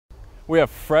we have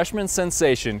freshman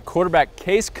sensation quarterback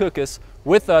Case Cookus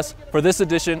with us for this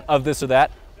edition of This or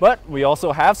That. But we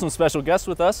also have some special guests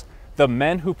with us, the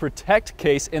men who protect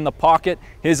Case in the pocket,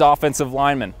 his offensive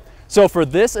linemen. So for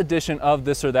this edition of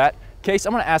This or That, Case,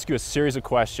 I'm going to ask you a series of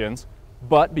questions.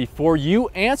 But before you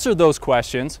answer those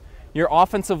questions, your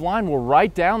offensive line will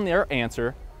write down their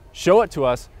answer, show it to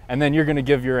us, and then you're going to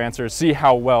give your answer, see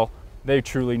how well they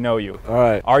truly know you. All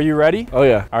right. Are you ready? Oh,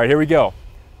 yeah. All right, here we go.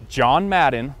 John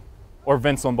Madden or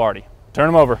Vince Lombardi? Turn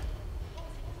them over.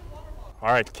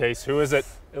 All right, Case, who is it?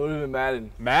 It would have been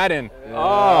Madden. Madden. Yeah.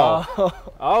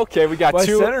 Oh, okay, we got My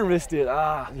two. My center missed it.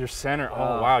 Your center.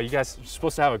 Oh, wow, you guys are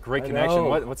supposed to have a great connection.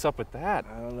 What's up with that?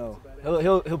 I don't know.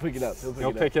 He'll pick it up.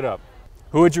 He'll pick it up.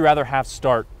 Who would you rather have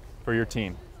start for your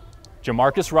team?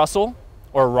 Jamarcus Russell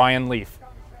or Ryan Leaf?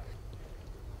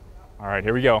 All right,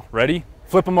 here we go. Ready?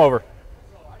 Flip them over.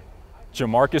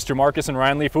 Jamarcus, and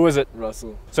Ryan Leaf. Who is it?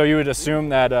 Russell. So you would assume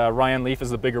that Ryan Leaf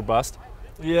is the bigger bust?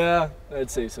 Yeah, I'd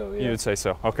say so, yeah. You would say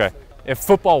so, okay. If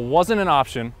football wasn't an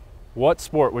option, what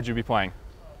sport would you be playing? Do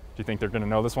you think they're going to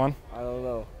know this one? I don't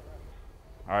know.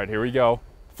 All right, here we go.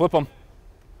 Flip them.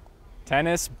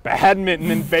 Tennis, badminton,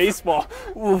 and baseball.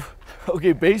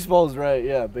 Okay, baseball's right,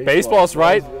 yeah. Baseball's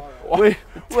right? Wait,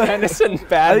 tennis and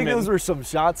badminton. I think those were some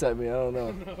shots at me, I don't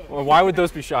know. Well, why would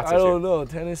those be shots at you? I don't know,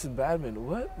 tennis and badminton.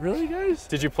 What, really, guys?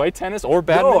 Did you play tennis or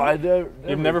badminton? No, I never.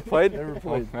 You've never played? Never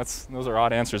played. Well, those are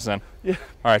odd answers then. Yeah.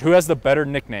 All right, who has the better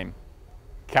nickname?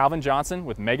 Calvin Johnson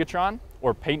with Megatron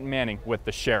or Peyton Manning with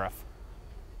the Sheriff?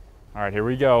 All right, here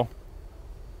we go.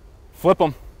 Flip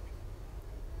them.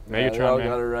 Megatron, yeah,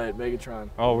 got it right, Megatron.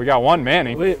 Oh, we got one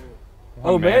Manning. Wait.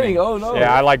 Oh, Manning. Oh, no.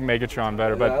 Yeah, I like Megatron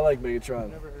better. Yeah, but I like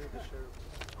Megatron.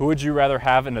 Who would you rather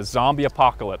have in a zombie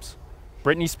apocalypse?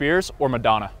 Britney Spears or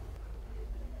Madonna?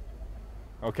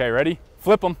 Okay, ready?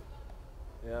 Flip them.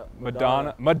 Yeah.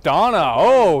 Madonna.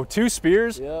 Oh, two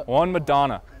Spears, yeah. One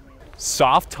Madonna.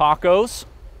 Soft tacos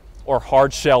or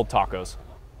hard-shelled tacos?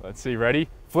 Let's see, ready?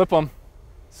 Flip them.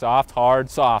 Soft, hard,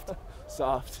 soft.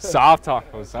 Soft. Soft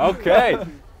tacos, okay.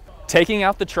 Taking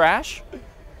out the trash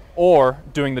or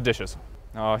doing the dishes?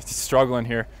 Oh, he's struggling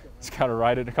here. He's got to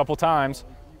write it a couple times.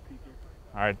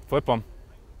 All right, flip them.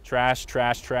 Trash,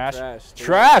 trash, trash.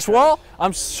 Trash. Well,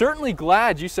 I'm certainly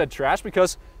glad you said trash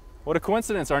because what a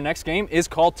coincidence. Our next game is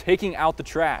called Taking Out the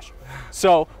Trash.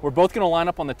 So we're both going to line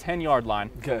up on the 10-yard line.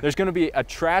 Okay. There's going to be a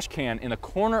trash can in the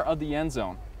corner of the end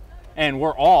zone. And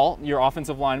we're all, your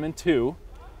offensive linemen too,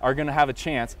 are going to have a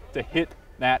chance to hit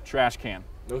that trash can.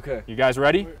 Okay. You guys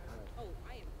ready?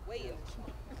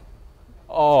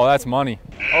 Oh, that's money.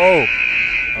 Oh,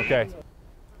 okay.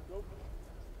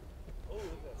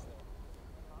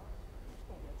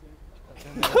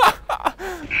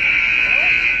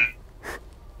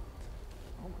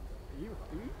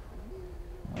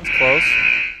 That was close.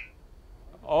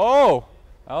 Oh,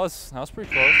 that was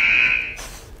pretty close.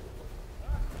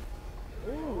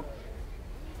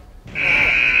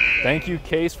 Thank you,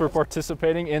 Case, for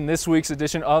participating in this week's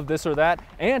edition of This or That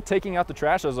and taking out the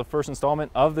trash as the first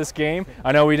installment of this game.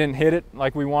 I know we didn't hit it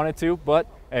like we wanted to, but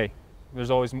hey,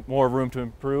 there's always more room to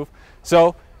improve.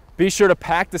 So be sure to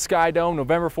pack the Sky Dome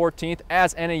November 14th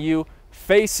as NAU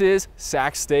faces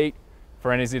Sac State.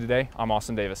 For NAZ Today, I'm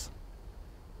Austin Davis.